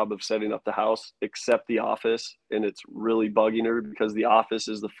amazing job of setting up the house, except the office. And it's really bugging her because the office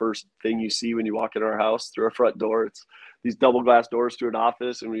is the first thing you see when you walk in our house through our front door. It's these double glass doors to an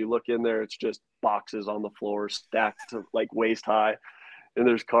office. And when you look in there, it's just boxes on the floor stacked to like waist high. And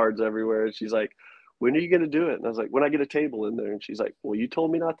there's cards everywhere. And she's like, when are you going to do it? And I was like, when I get a table in there. And she's like, well, you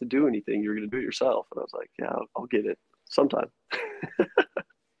told me not to do anything. You're going to do it yourself. And I was like, yeah, I'll get it sometime.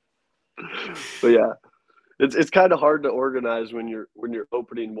 But yeah, it's kind of hard to organize when you're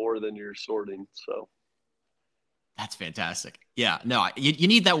opening more than you're sorting. So that's fantastic. Yeah, no, you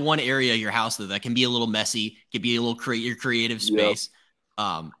need that one area of your house that can be a little messy, can be a little your creative space.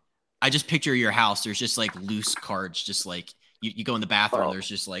 Yep. I just picture your house. There's just like loose cards, just like you go in the bathroom. There's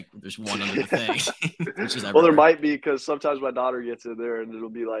just like there's one under the thing. Well, there might be because sometimes my daughter gets in there and it'll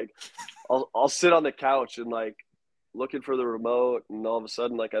be like I'll sit on the couch and like looking for the remote, and all of a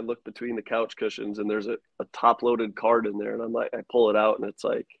sudden, like I look between the couch cushions and there's a top-loaded card in there, and I'm like, I pull it out and it's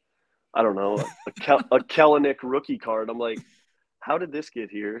like, I don't know, a Kellenic rookie card. I'm like, how did this get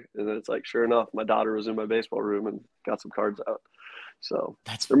here? And then it's like, sure enough, my daughter was in my baseball room and got some cards out. So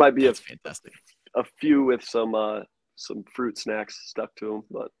there might be fantastic. A few with some fruit snacks stuck to them,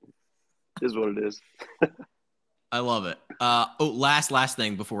 but it is what it is. I love it. Last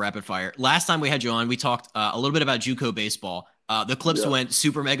thing before rapid fire. Last time we had you on, we talked a little bit about JUCO baseball. The clips went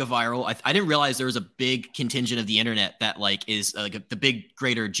super mega viral. I didn't realize there was a big contingent of the internet that like is like the big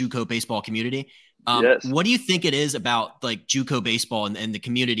greater JUCO baseball community. Yes. What do you think it is about like JUCO baseball and the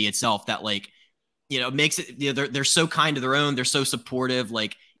community itself that like, makes it, they're so kind to their own. They're so supportive.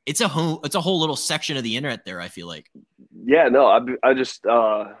 Like it's a whole little section of the internet there. I feel like. Yeah, no, I just,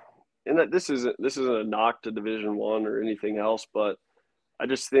 and that this isn't a knock to Division I or anything else, but I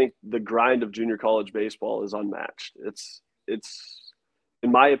just think the grind of junior college baseball is unmatched. It's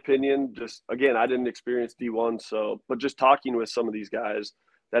in my opinion, just again, I didn't experience D1, but just talking with some of these guys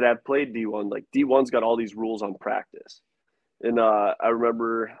that have played D1, like D1's got all these rules on practice. And I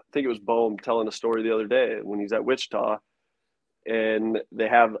remember, I think it was Bohm telling a story the other day when he's at Wichita, and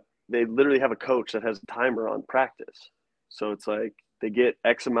they literally have a coach that has a timer on practice. So it's like they get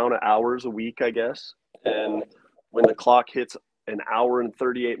X amount of hours a week, I guess. And when the clock hits an hour and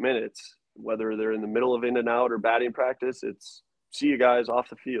 38 minutes, whether they're in the middle of in and out or batting practice, it's see you guys off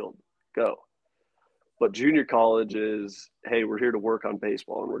the field, go. But junior college is, hey, we're here to work on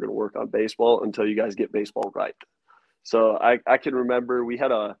baseball, and we're going to work on baseball until you guys get baseball right. So I can remember we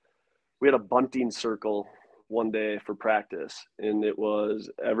had a bunting circle one day for practice, and it was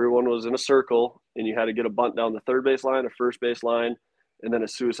everyone was in a circle, and you had to get a bunt down the third base line, a first base line, and then a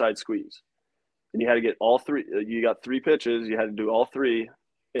suicide squeeze. And you had to get all three. You got three pitches. You had to do all three,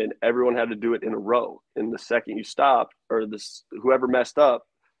 and everyone had to do it in a row. And the second you stopped, or whoever messed up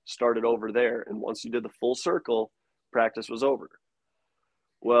started over there. And once you did the full circle, practice was over.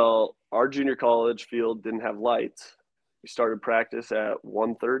 Well, our junior college field didn't have lights. We started practice at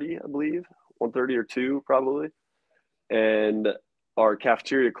 1:30, I believe, 1:30 or 2 probably. And our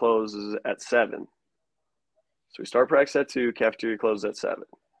cafeteria closes at 7. So we start practice at 2, cafeteria closes at 7.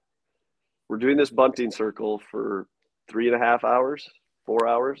 We're doing this bunting circle for 3.5 hours, 4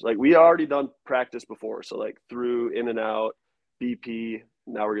 hours. Like we already done practice before. So like through, in and out, BP,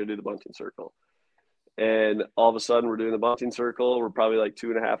 now we're going to do the bunting circle. And all of a sudden we're doing the bunting circle. We're probably like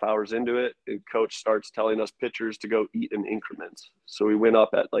 2.5 hours into it. And coach starts telling us pitchers to go eat in increments. So we went up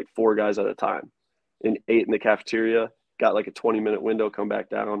at like 4 guys at a time and ate in the cafeteria, got like a 20-minute window, come back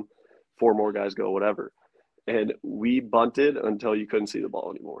down, 4 more guys go, whatever. And we bunted until you couldn't see the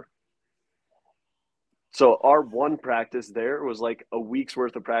ball anymore. So our one practice there was like a week's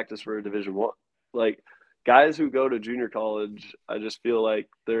worth of practice for a Division I. Like guys who go to junior college, I just feel like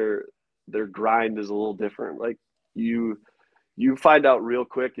their grind is a little different. Like you find out real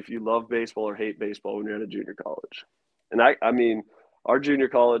quick if you love baseball or hate baseball when you're at a junior college. And I mean, our junior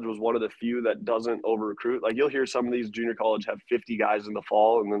college was one of the few that doesn't over recruit. Like you'll hear some of these junior college have 50 guys in the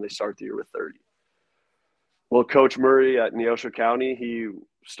fall and then they start the year with 30. Well, Coach Murray at Neosho County, he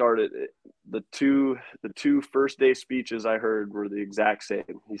started the two first day speeches I heard were the exact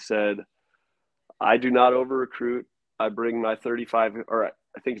same. He said, I do not over recruit. I bring my 35, or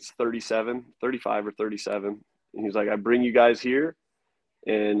I think it's 37, 35 or 37. And he's like, I bring you guys here,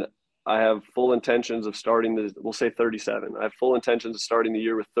 and I have full intentions of starting we'll say 37. I have full intentions of starting the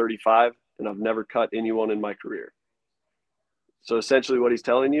year with 35, and I've never cut anyone in my career. So essentially what he's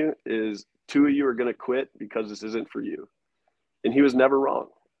telling you is 2 of you are going to quit because this isn't for you. And he was never wrong.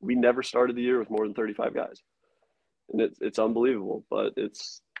 We never started the year with more than 35 guys. And it's unbelievable, but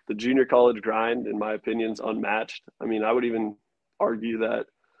it's the junior college grind, in my opinion, is unmatched. I mean, I would even argue that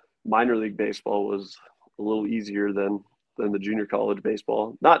minor league baseball was a little easier than the junior college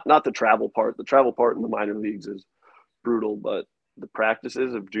baseball. Not the travel part. The travel part in the minor leagues is brutal, but the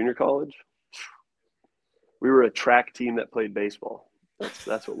practices of junior college, we were a track team that played baseball.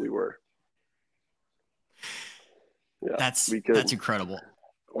 That's what we were. Yeah, That's incredible.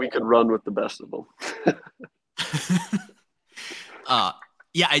 We could run with the best of them.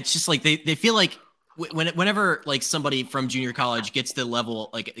 Yeah, it's just like they feel like whenever like somebody from junior college gets to the level,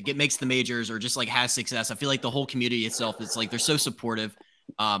 like it makes the majors or just like has success, I feel like the whole community itself is like they're so supportive.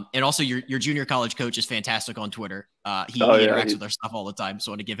 And also your junior college coach is fantastic on Twitter. He interacts with our stuff all the time,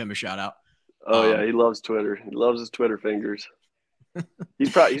 so I want to give him a shout out. Yeah, he loves Twitter. He loves his Twitter fingers.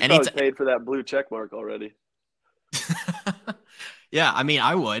 He's probably paid for that blue check mark already. Yeah, I mean,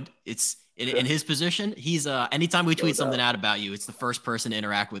 I would. It's in his position. He's anytime we tweet something out about you, it's the first person to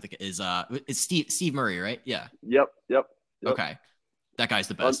interact with is Steve Murray, right? Yeah. Yep. Okay, that guy's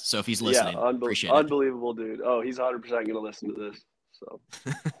the best. So if he's listening, appreciate it. Unbelievable dude. Oh, he's 100% going to listen to this. So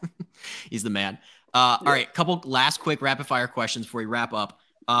he's the man. All right, couple last quick rapid fire questions before we wrap up.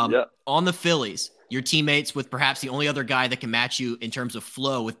 On the Phillies, your teammates with perhaps the only other guy that can match you in terms of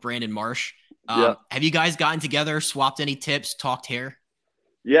flow with Brandon Marsh. Have you guys gotten together, swapped any tips, talked hair?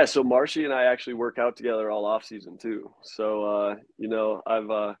 Yeah, so Marshy and I actually work out together all off season too. So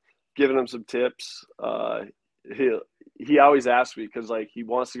I've given him some tips. He always asks me because like he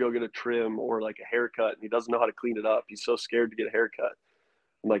wants to go get a trim or like a haircut and he doesn't know how to clean it up. He's so scared to get a haircut.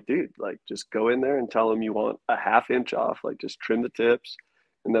 I'm like, dude, like just go in there and tell him you want a ½ inch off, like just trim the tips.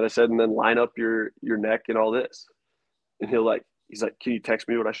 And then I said, and then line up your neck and all this. And he's like, can you text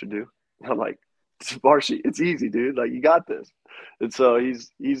me what I should do? And I'm like, Marshy, it's easy, dude. Like you got this. And so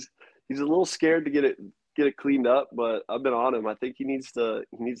he's a little scared to get it cleaned up, but I've been on him. I think he needs to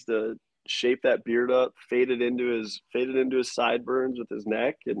shape that beard up, fade it into his sideburns with his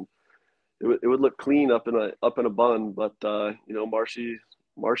neck, and it would look clean up in a bun. But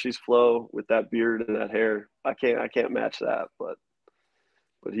Marshy's flow with that beard and that hair, I can't match that. But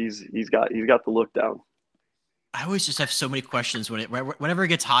he's got the look down. I always just have so many questions whenever it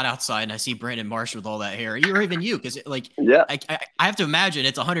gets hot outside and I see Brandon Marsh with all that hair, or even you, because I have to imagine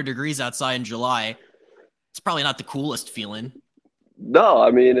it's 100 degrees outside in July. It's probably not the coolest feeling. No, I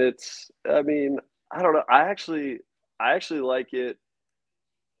mean, I don't know. I actually like it.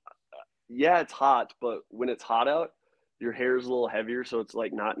 Yeah, it's hot, but when it's hot out, your hair is a little heavier, so it's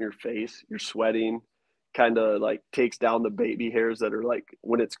like not in your face. You're sweating, kind of like takes down the baby hairs that are like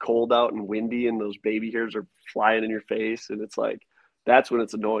when it's cold out and windy and those baby hairs are flying in your face, and it's like that's when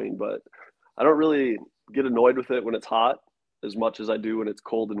it's annoying. But I don't really get annoyed with it when it's hot as much as I do when it's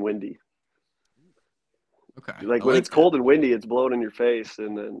cold and windy. Okay. Like when it's cold and windy, it's blowing in your face,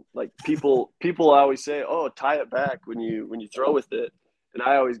 and then like people always say, "Oh, tie it back when you throw with it," and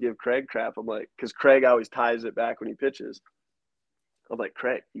I always give Craig crap. I'm like, because Craig always ties it back when he pitches. I'm like,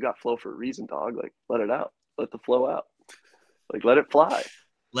 Craig, you got flow for a reason, dog. Like, let it out, let the flow out, like let it fly,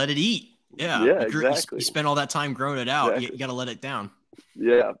 let it eat. Yeah, exactly. You spent all that time growing it out. Exactly. You got to let it down.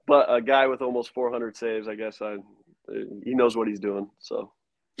 Yeah, but a guy with almost 400 saves, I guess he knows what he's doing. So.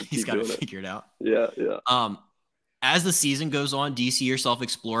 He's got it figured out. Yeah. As the season goes on, do you see yourself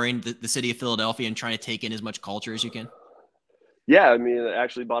exploring the city of Philadelphia and trying to take in as much culture as you can? Yeah, I mean, I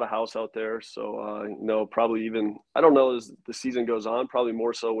actually bought a house out there. So, probably even, I don't know, as the season goes on, probably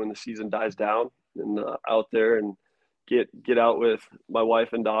more so when the season dies down and out there and get out with my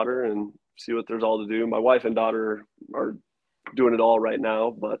wife and daughter and see what there's all to do. My wife and daughter are doing it all right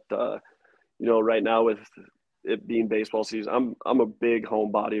now. But, right now with it being baseball season, I'm a big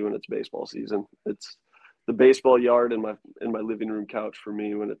homebody when it's baseball season. It's the baseball yard and my living room couch for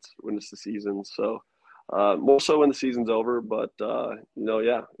me when it's the season. So more so when the season's over, but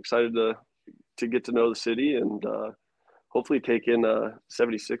excited to get to know the city and hopefully take in a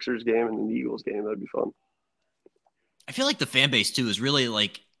 76ers game and an Eagles game. That'd be fun. I feel like the fan base too is really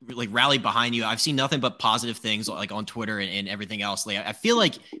like rallied behind you. I've seen nothing but positive things like on Twitter and everything else. Like I feel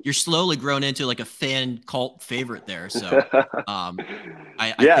like you're slowly grown into like a fan cult favorite there. So I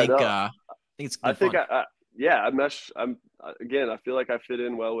think it's good fun. I feel like I fit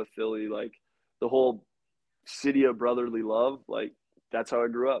in well with Philly. Like the whole city of brotherly love, like that's how I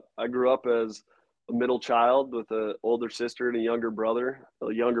grew up. I grew up as a middle child with an older sister and a younger brother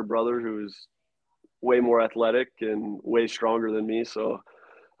who is way more athletic and way stronger than me. So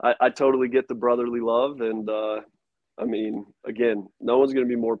I totally get the brotherly love. And I mean, again, no one's going to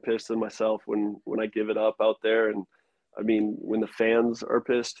be more pissed than myself when I give it up out there. And I mean, when the fans are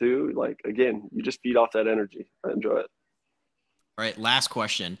pissed too, like, again, you just feed off that energy. I enjoy it. All right, last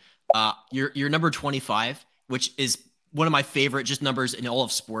question. You're number 25, which is one of my favorite just numbers in all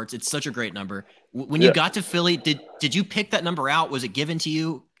of sports. It's such a great number. When you got to Philly, did you pick that number out? Was it given to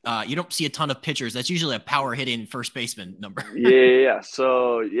you? You don't see a ton of pitchers. That's usually a power hitting first baseman number. Yeah.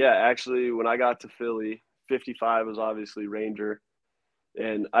 So, yeah, actually, when I got to Philly, 55 was obviously Ranger.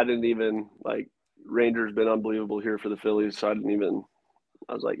 And I didn't even, like, Ranger's been unbelievable here for the Phillies. So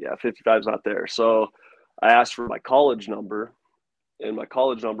I was like, yeah, 55 is not there. So I asked for my college number, and my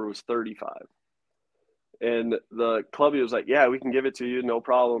college number was 35. And the clubby was like, yeah, we can give it to you. No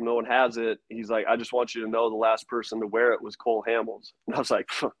problem. No one has it. He's like, I just want you to know the last person to wear it was Cole Hamels. And I was like,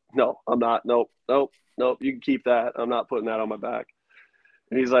 no, I'm not. Nope. You can keep that. I'm not putting that on my back.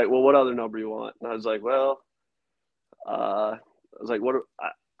 And he's like, well, what other number you want? And I was like, well, I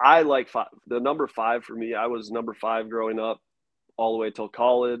like 5. The number 5 for me, I was number 5 growing up all the way till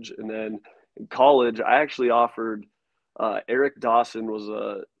college. And then in college, I actually offered Eric Dawson was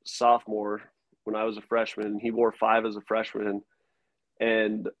a sophomore when I was a freshman. He wore 5 as a freshman.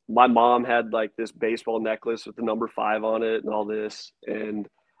 And my mom had like this baseball necklace with the number 5 on it and all this. And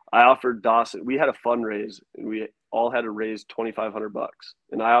I offered Dawson, we had a fundraise and we all had to raise $2,500.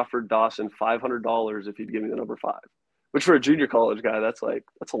 And I offered Dawson $500 if he'd give me the number 5, which for a junior college guy, that's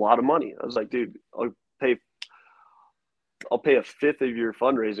a lot of money. I was like, dude, I'll pay a fifth of your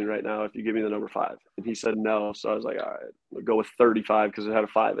fundraising right now if you give me the number 5. And he said no. So I was like, all right, I'll go with 35 because it had a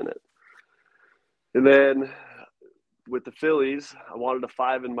 5 in it. And then with the Phillies, I wanted a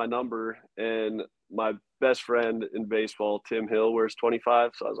 5 in my number, and my best friend in baseball, Tim Hill, wears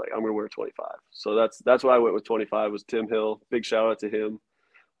 25. So I was like, I'm going to wear 25. So that's why I went with 25 was Tim Hill. Big shout out to him.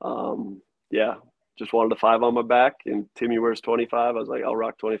 Yeah, just wanted a 5 on my back, and Timmy wears 25. I was like, I'll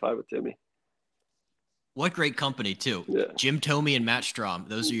rock 25 with Timmy. What great company too. Yeah. Jim Thome and Matt Strahm.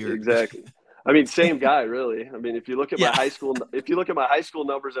 Those are your exactly. I mean, same guy, really. I mean, if you look at my high school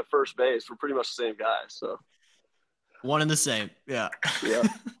numbers at first base, we're pretty much the same guy. So one and the same. Yeah. Yeah.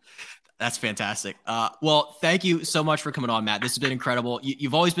 That's fantastic. Well, thank you so much for coming on, Matt. This has been incredible.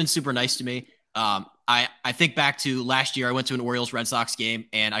 You've always been super nice to me. I think back to last year, I went to an Orioles Red Sox game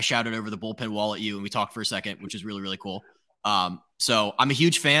and I shouted over the bullpen wall at you and we talked for a second, which is really, really cool. So I'm a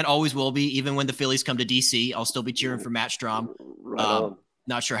huge fan, always will be. Even when the Phillies come to DC, I'll still be cheering for Matt Strahm. Right on.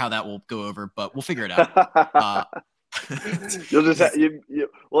 Not sure how that will go over, but we'll figure it out. You'll just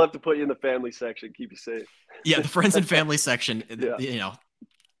we'll have to put you in the family section, keep you safe. Yeah, the friends and family section. Yeah. You know,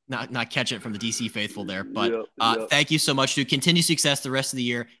 not catch it from the DC faithful there. But Yep. Thank you so much, dude. Continue success the rest of the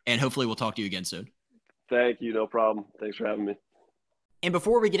year, and hopefully we'll talk to you again soon. Thank you. No problem. Thanks for having me. And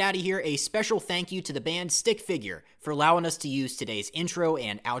before we get out of here, a special thank you to the band Stick Figure for allowing us to use today's intro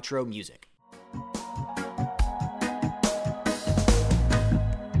and outro music.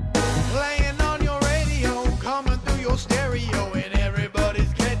 Playing on your radio, coming through your stereo, and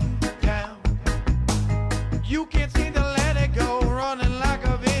everybody's getting down. You can't seem to let it go, running like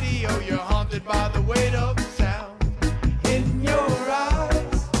a video. You're haunted by the weight of sound. In your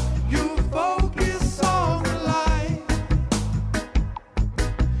eyes, you focus on the light.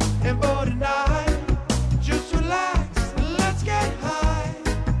 And for tonight, just relax and let's get high.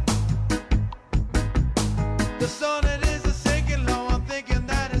 The sun